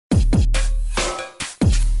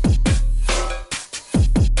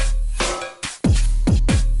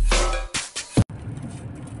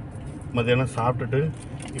மத்தியானம் சாப்பிட்டுட்டு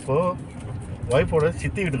இப்போது ஒய்ஃபோட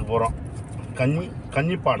சித்தி வீட்டுக்கு போகிறோம்.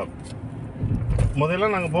 கஞ்சிப்பாடம். முதல்ல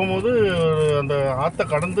நாங்கள் போகும்போது அந்த ஆற்றை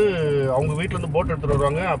கடந்து அவங்க வீட்டிலேருந்து போட் எடுத்துகிட்டு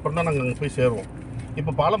வருவாங்க. அப்புறம் தான் நாங்கள் அங்கே போய் சேருவோம்.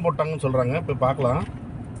 இப்போ பாலம் போட்டாங்கன்னு சொல்கிறாங்க. போய் பார்க்கலாம்.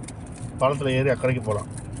 பாலத்தில் ஏறி அக்கறைக்கு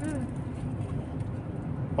போகலாம்.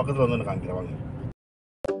 பக்கத்தில் வந்து எனக்கு காமிக்கிறேன் வாங்க.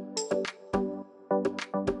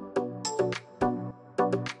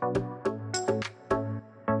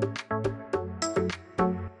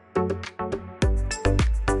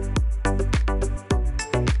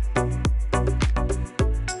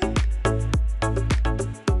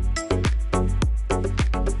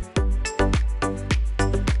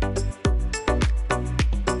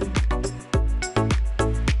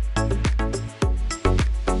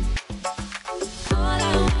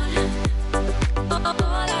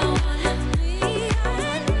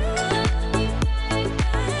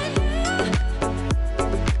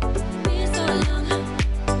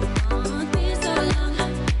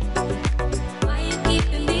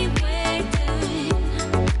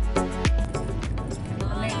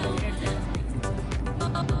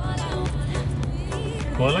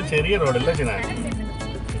 முதல்ல ചെറിയ ரோடு சின்ன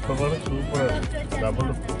இப்போ பாரு சூப்பராக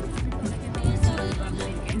டபுள்.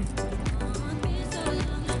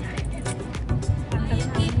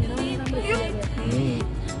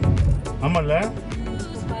 ஆமாம்ல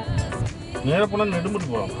நேராக போனால் நெடுமுடி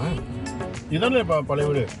போகலாமா? இதானே பழைய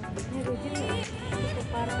வீடு.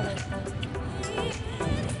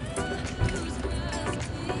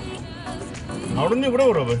 அവിടുന്ന് ഇവിടെ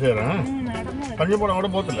വിടുമോ ബസ് കയറാൻ? കഞ്ഞിപ്പാടം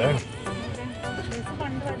അവിടെ പോകത്തില്ലേ?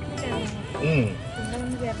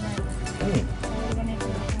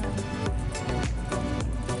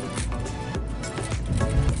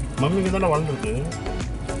 மம்மிக்கு தானே வளர்ந்துருக்கு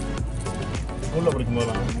ஸ்கூலில் படிக்கும்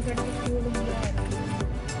போதெல்லாம்.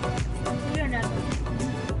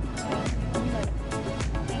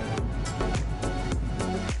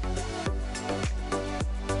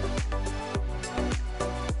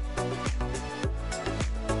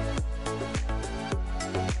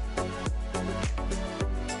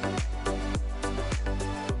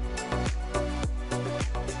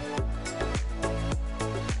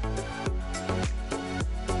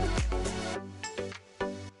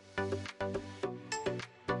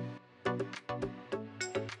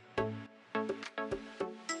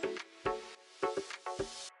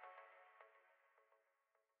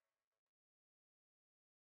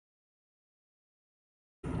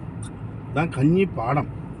 தான் கஞ்சிப்பாடம்.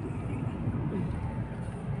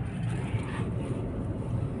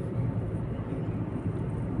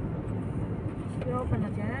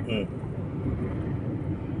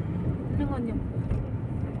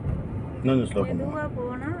 இன்னும் ஸ்லோ பண்ணுவா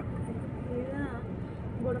போனா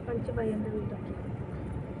கூட படிச்ச பையன் வீட்டுக்கு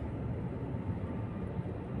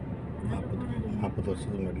 40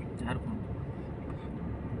 வருஷத்துக்கு முன்னாடி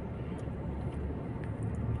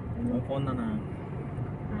ஃபோன் தானே.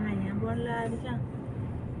 என் போன்ல அடிச்சா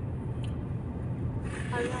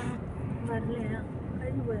அதான் வரலையா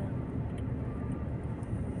കഴിഞ്ഞു പോയാ?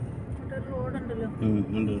 റോഡുണ്ടല്ലോ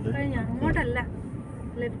കഴിഞ്ഞ അങ്ങോട്ടല്ല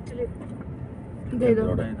ലെഫ്റ്റില്.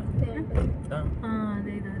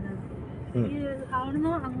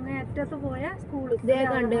 അവിടുന്ന് അങ്ങേ അറ്റത്ത് പോയ സ്കൂള്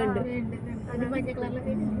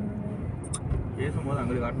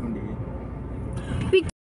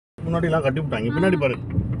முன்னாடி எல்லாம் கட்டி விட்டாங்க. பின்னாடி பாரு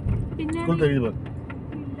ஸ்கூல் தெரியுது பாரு.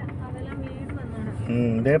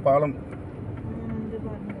 இதே பாலம்.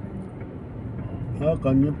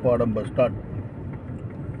 கஞ்சிப்பாடம் பஸ் ஸ்டாண்ட்.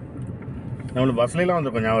 நம்மளுக்கு பஸ்லாம்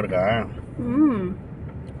வந்திருக்கோம், ஞாபகம் இருக்கா?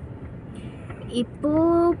 இப்போ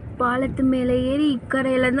பாலத்து மேலே ஏறி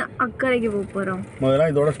இக்கரையில இருந்து அக்கறைக்கு போறோம். முதல்ல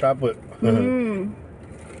இதோட ஸ்டாப்பு.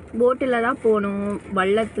 போட்டில் தான் போகணும்,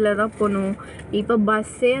 வள்ளத்தில் தான் போகணும். இப்போ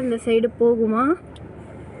பஸ்ஸே அந்த சைடு போகுமா?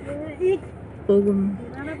 போகும்.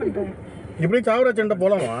 இப்படி சாவரா சண்டை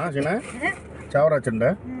போகலாமா சின்ன? சாவரா சண்டை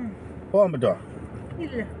போகாம பറ്റുவா?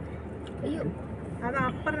 ഇല്ല, അത്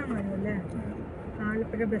അപ്പുറം വരുമല്ലേ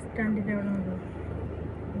ആലപ്പുഴ ബസ് സ്റ്റാൻഡിൻ്റെ അവിടെ ഉണ്ട്.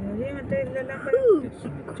 മറ്റേ ഇതെല്ലാം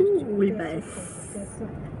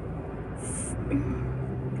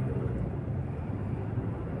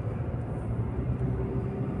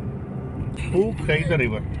கைத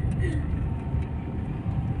ரிவர்.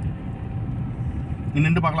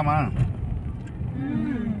 நின்று பார்க்கலாமா?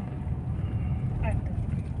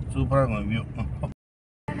 சூப்பராக இருக்கும் வியூ.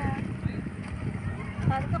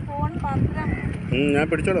 ഞാൻ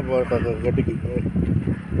പിടിച്ചോളാം கட்டிக்கு.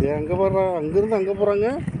 எங்கே போடுறா? அங்கேருந்து அங்கே போகிறாங்க,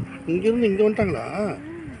 இங்கேருந்து இங்கே வந்துட்டாங்களா?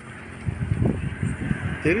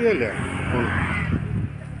 தெரியல இல்லையா?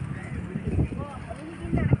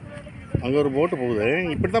 அங்கே ஒரு போட்டு போகுது.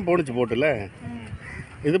 இப்படி தான் போணுச்சு போட்டில்.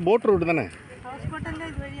 இது போட் ரூட்டு தானே?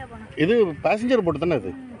 இது பேசஞ்சர் போட்டு தானே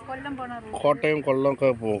இது കൊല്ലം പോണ കോട്ടയം കൊല്ലം ഒക്കെ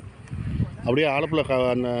പോവും அப்படியே ആലപ്പുഴ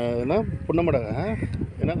அந்த என்ன പുന്നമട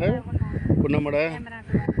என்னங்க പുന്നമട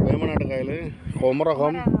വേമനാട്ട് കായൽ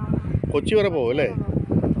കൊമറകം കൊച്ചി വരെ போகும் അല്ലേ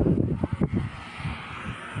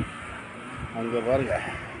அங்கே பாருங்க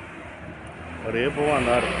அப்படியே போவோம்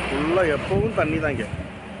அந்த ஆறு ஃபுல்லாக எப்பவும் தண்ணி தாங்க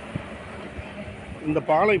இந்த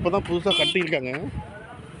பாலம் இப்போ தான் புதுசாக கட்டியிருக்காங்க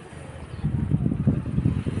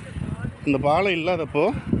இந்த பாலம் இல்லாதப்போ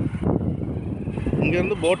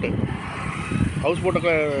இங்கேருந்து போட்டு ஹவுஸ்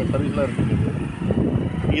போட்டொക്കെ சர்வீஸ்லாம் இருக்குது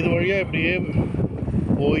இது வழியாக இப்படியே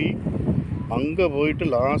போய் அங்கே போயிட்டு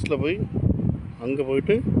லாஸ்ட்டில் போய் அங்கே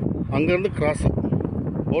போயிட்டு அங்கேருந்து கிராஸ்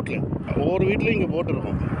போட்டில் ஒவ்வொரு வீட்லேயும் இங்கே போட்டு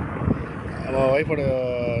இருக்கும் ஒய்ஃபோட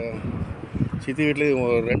சித்தி வீட்லேயும்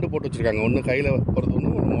 2 போட்டு வச்சுருக்காங்க ஒன்று கையில் போகிறது ஒன்று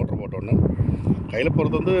மோட்டர் போட்டு ஒன்று கையில்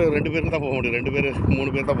போகிறது வந்து 2 பேருக்கு தான் போக முடியும் 2 பேர்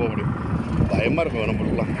 3 பேர் தான் போக முடியும் பயமாக இருக்கும்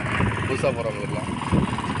நம்மளுக்குலாம் புதுசாக போகிறவங்களுக்குலாம்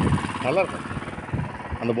நல்லாயிருக்கும்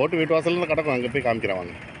அந்த போட்டு வீட்டு வாசல்லேருந்து கிடக்கும் அங்கே போய்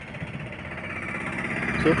காமிக்கிறாங்க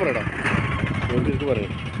சூப்பர் இடம் எப்படி இருக்கு பாருங்க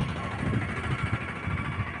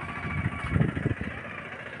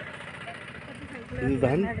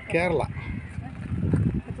இதுதான் கேரளா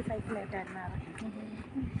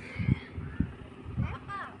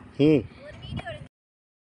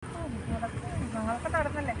ഞങ്ങളൊക്കെ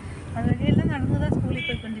നടന്നല്ലേ അതുവഴിയെല്ലാം നടന്നതാ സ്കൂളിൽ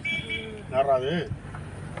പോയിക്കൊണ്ടിരിക്കുന്നത് யாராவது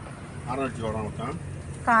ஆராய்ச்சி வரோம்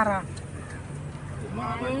കാറാ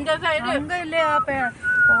അങ്കില്ലേ ആ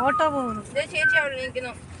ഓട്ടോ പോകുന്നു ചേച്ചി അവിടെ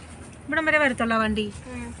നിൽക്കുന്നു ഇവിടം വരെ വരത്തുള്ള വണ്ടി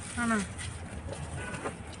ആണോ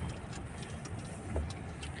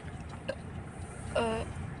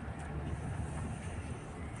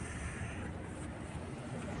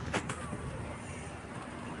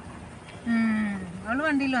അവള്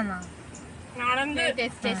വണ്ടിയിൽ വന്നോ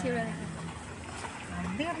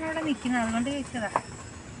വണ്ടി പറഞ്ഞവിടെ നിൽക്കുന്നു അതുകൊണ്ട് ചോദിച്ചതാ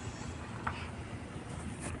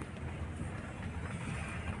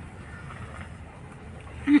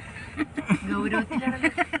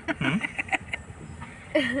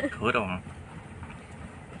ഗൗരവം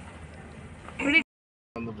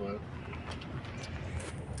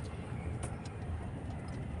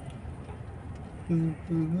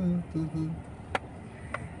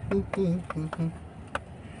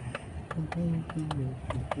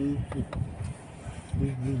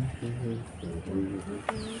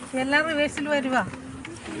എല്ലാം റിവേഴ്സിൽ വരുവാ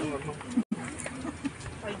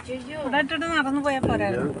ഇവിടായിട്ടോട്ട് നടന്നു പോയാൽ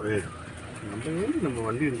പോരായിരുന്നു நம்ம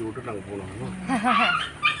வண்டி எடுத்து விட்டு நாங்கள் போனோம்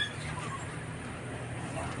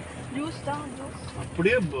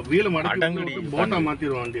அப்படியே வீல மடக்கி போட்டா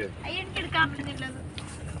மாத்திடுவோம் வண்டியை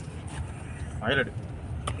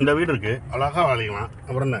இந்த வீடு இருக்கு அழகா வளைக்கலாம்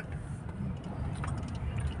அப்புறம் என்ன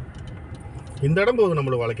இந்த இடம் போகுது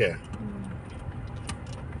நம்மளுக்கு வளைக்க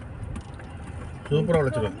சூப்பராக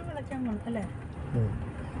வளைச்சிடும்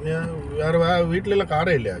வேற வீட்டுல எல்லாம்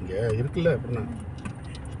காரே இல்லையா அங்கே இருக்குல்ல அப்படின்னா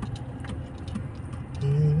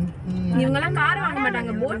இவங்கெல்லாம் கார் வாங்க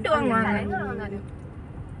மாட்டாங்க போட் வாங்குவாங்க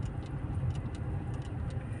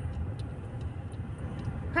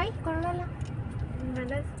ஹாய் கொள்ளலாம்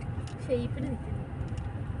நல்ல ஷேப்பில் நிற்குது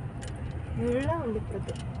முள்ளா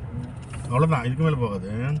உண்டிப்பது அவ்வளோதான் இதுக்கு மேலே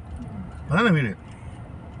போகாது அதானே வீடு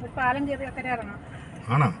ഒരു പാലം കയറി അക്കരെ ഇറങ്ങാം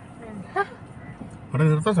ആണോ അവിടെ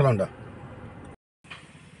നിർത്താൻ സ്ഥലമുണ്ടോ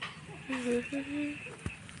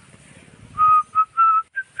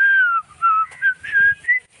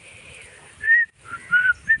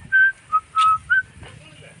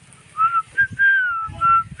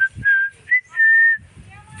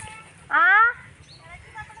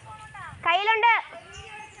കയ്യിലുണ്ട്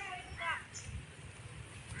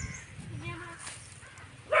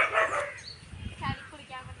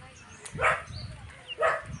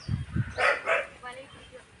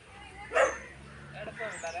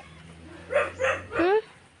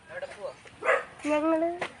ഞങ്ങള്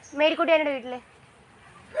മേരിക്കുട്ടിയുടെ വീട്ടില്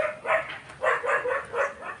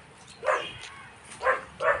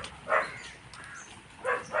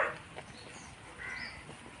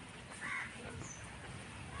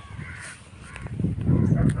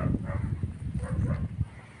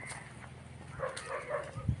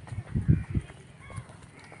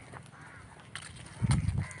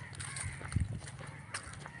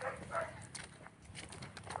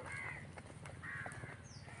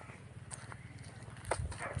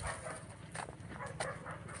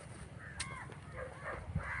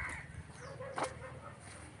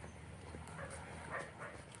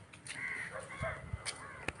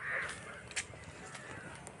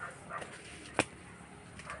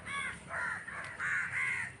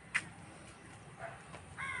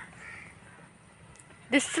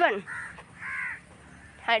This one,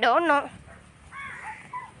 I don't know.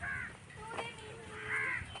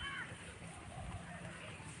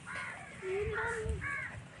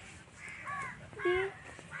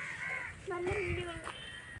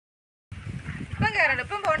 കയറണം.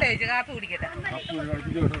 ഇപ്പം പോകണ്ടേ ചേച്ചി, കാപ്പി കുടിക്കട്ടെ.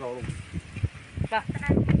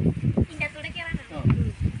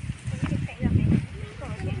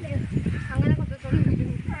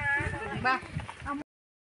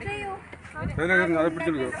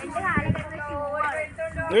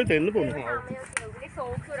 തെന്ന് പോകുന്നു.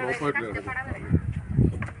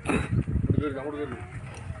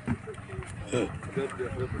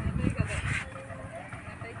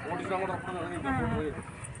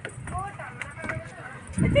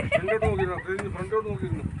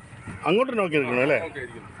 അങ്ങോട്ട് നോക്കിയിരിക്കണം അല്ലേ?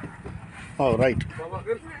 ഓ റൈറ്റ്.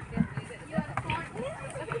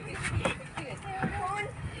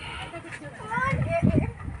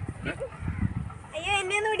 അയ്യോ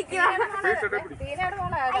എന്നെ ഒന്ന് പിടിക്കുക.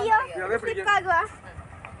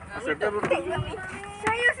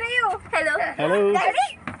 ഹലോ ഹലോ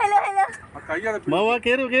ഹലോ ഹലോ മാവാ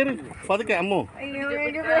കേറു കേറു പതുക്കെ അമ്മോ.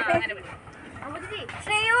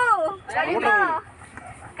 ശ്രേയോ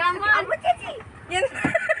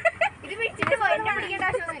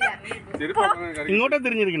ഇങ്ങോട്ടാ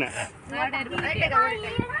തിരിഞ്ഞിരിക്കണേ.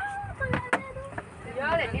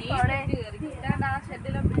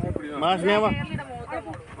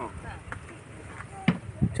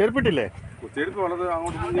 ചെരുപ്പിട്ടില്ലേ?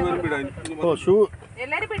 ഓ ഷൂ.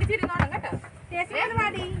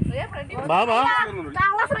 ബാബാ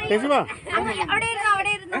ചേച്ചി വാ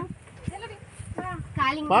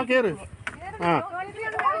വാ കേറ്. ആ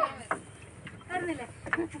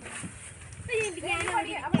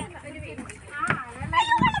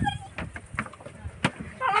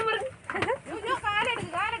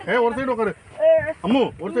ஒரு சைடு உட்காரு அம்மு,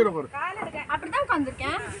 ஒரு சைடு உட்காரு. அப்படிதான்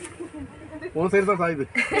உட்காந்துருக்கேன். ஒரு சைடு தான் சாயுது.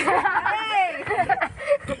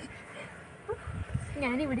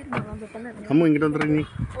 അമ്മ ഇങ്ങോട്ട് വന്നിറങ്ങി.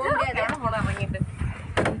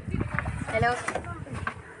 Hello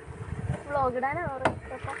vlog ഇടാനോ?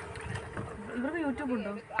 ഇവർക്ക് യൂട്യൂബ്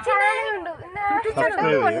ഉണ്ടോ?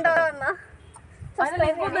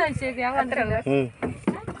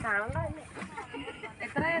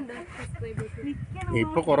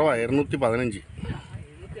 ഇപ്പൊ കുറവാ, 215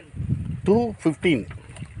 215.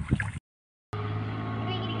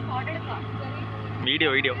 വീഡിയോ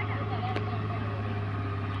വീഡിയോ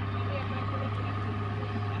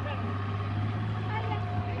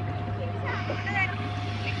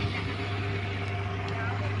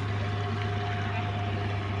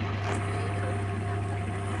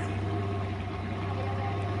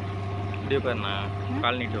वीडियो करना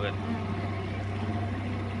कॉल नहीं तो कर.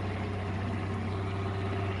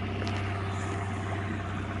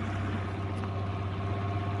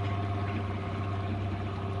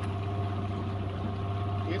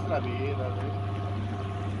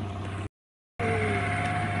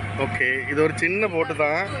 ஓகே, இது ஒரு சின்ன போட்டு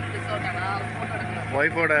தான்.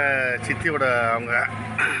 ஒய்ஃபோட சித்தியோட அவங்க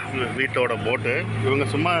வீட்டோட போட்டு. இவங்க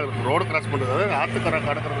சும்மா ரோடு கிராஸ் பண்ணுறது, ஆற்றுக்கரை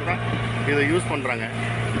கடக்கிறது தான் இதை யூஸ் பண்ணுறாங்க.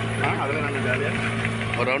 அதில் நாங்கள் ஜாலியாக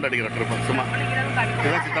ஒரு ரவுண்ட் அடிக்கிற ட்ரிப் சும்மா.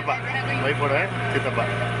 இதுதான் சித்தப்பா, ஒய்ஃபோட சித்தப்பா.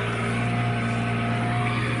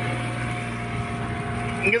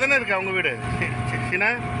 இங்கே தானே இருக்கா அவங்க வீடு?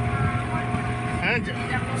 சின்ன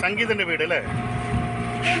சங்கீதண்ட வீடு இல்லை?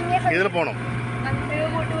 இதில் போனோம்.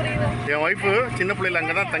 என் ஒய்ஃபு சின்ன பிள்ளைல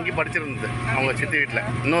அங்கே தான் தங்கி படிச்சிருந்தது, அவங்க சித்தி வீட்டில்,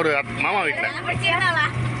 இன்னொரு மாமா வீட்டில்.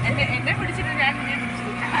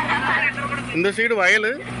 இந்த சைடு வயல்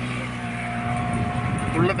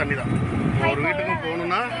ஃபுல்லாக தண்ணி தான். ஒரு வீட்டுக்கும்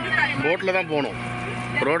போகணுன்னா போட்டில் தான் போகணும்,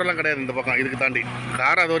 ரோடெல்லாம் கிடையாது இந்த பக்கம். இதுக்கு தாண்டி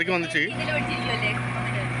கார் அது வரைக்கும் வந்துச்சு.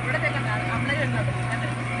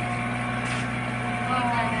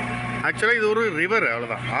 ஆக்சுவலாக இது ஒரு ரிவர்,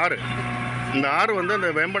 அவ்வளோதான், ஆறு. இந்த ஆறு வந்து அந்த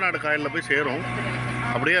வேம்பநாடு காயலில் போய் சேரும்.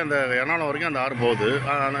 அப்படியே அந்த எர்ணாகுளம் வரைக்கும் அந்த ஆறு போகுது.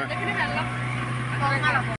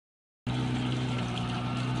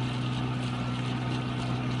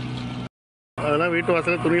 அதெல்லாம் வீட்டு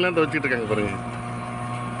வாசலில் തുണിയെല്ലാം തുവച്ചിട്ട് இருக்காங்க பாருங்க.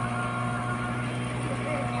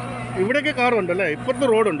 ഇവിടെയൊക്കെ കാർ ഉണ്ടല്ലേ? ഇപ്പുറത്തെ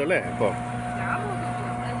റോഡ് ഉണ്ടല്ലേ? ഇപ്പോൾ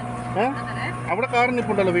അവിടെ കാർ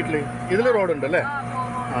നിൽപ്പുണ്ടല്ലോ വീട്ടിൽ. ഇതിൽ റോഡ് ഉണ്ടല്ലേ?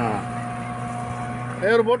 ആ,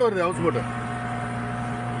 ഒരു ബോട്ട് വരുന്നത്, ഹൗസ് ബോട്ട്.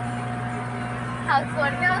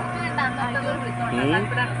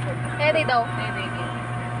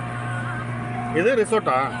 ഇത്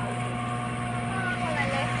റിസോർട്ടാ?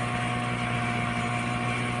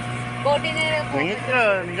 നിങ്ങൾക്ക്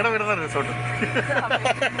നിങ്ങളുടെ വരുന്ന റിസോർട്ട്.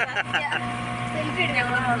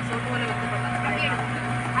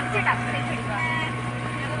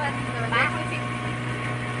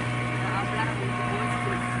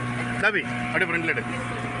 നബി അടി ഫ്രണ്ടിലിട്ട്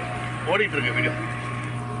ഓടിയിട്ട് ഇருக்கு വീഡിയോ.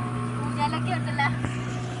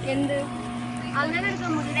 എന്ത് അങ്ങനെ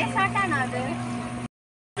എടുക്കാൻ റിസോർട്ടാണോ അത്?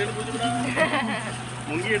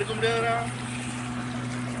 മുങ്ങി എടുക്കാൻ முடியாதுடா.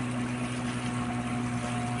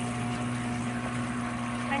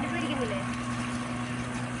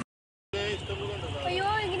 അയ്യോ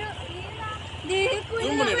ഇങ്ങനെ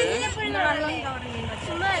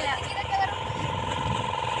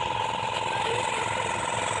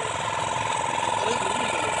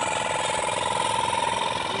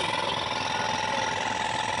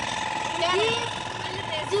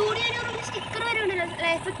സ്റ്റിക്കർ വരെ ഉണ്ടല്ലോ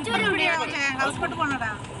എഫക്റ്റ് വരെ ഹൗസ്ബോട്ട്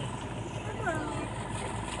പോണടാ.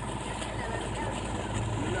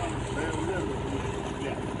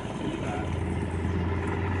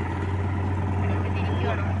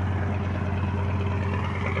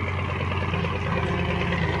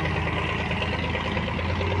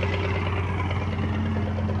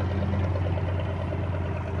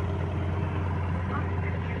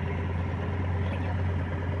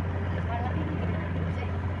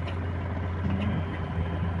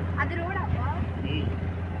 അത് റോഡാ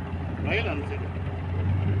വയലാണ് ശരി.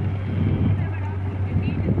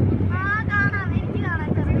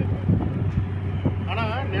 ஆனா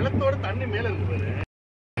நிலத்தோட தண்ணி மேல இருக்கு பாரு.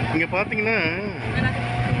 இங்க பாத்தீங்கன்னா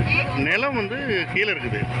நிலம் வந்து கீழே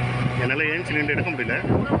இருக்குது. என்னால் ஏஞ்சி நின்று எடுக்க முடியல.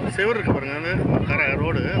 செவர் இருக்கு பாருங்க. அந்த கரை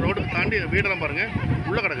ரோடுக்கு தாண்டி வீடெல்லாம் பாருங்க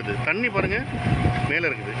உள்ள கிடக்குது. தண்ணி பாருங்க மேல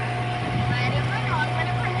இருக்குது.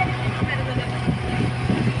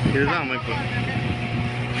 இதுதான் அமைப்பு.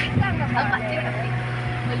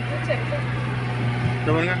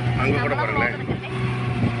 இது பாருங்க அங்க கூட பாருங்களேன்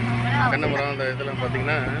தென்னை மரம் அந்த இதெல்லாம்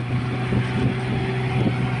பார்த்தீங்கன்னா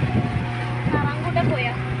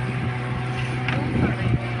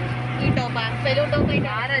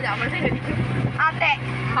അതെ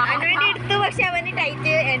അവന് വേണ്ടി എടുത്തു. പക്ഷെ അവന്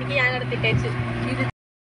ടൈറ്റ് എനിക്ക് ഞാൻ എടുത്തിട്ടേച്ചു.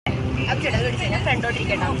 ഞാൻ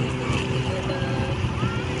ഫ്രണ്ടോട്ടിരിക്കട്ടോ.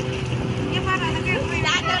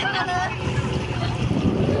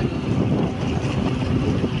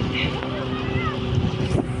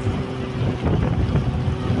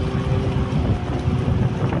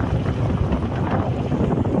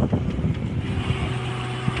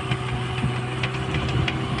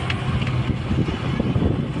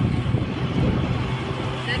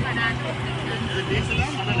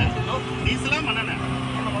 டீசலா மண்ணெண்ணெய்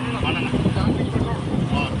மண்ணெண்ணெய்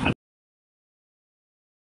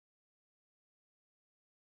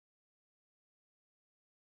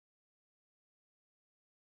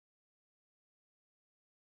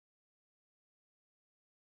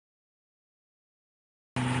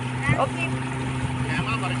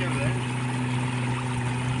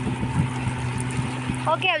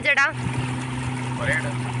ഓക്കെ ചേട്ടാ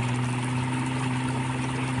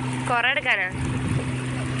കൊറേ എടുക്കാനാ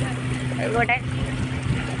ആയിക്കോട്ടെ.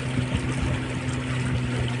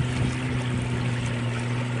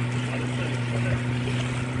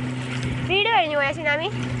 വീട് കഴിഞ്ഞു പോയാ സിനാമി?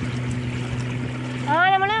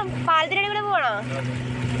 നമ്മള് പാലത്തിനടി കൂടെ പോവാണോ?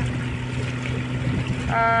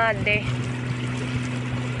 ആ അതെ.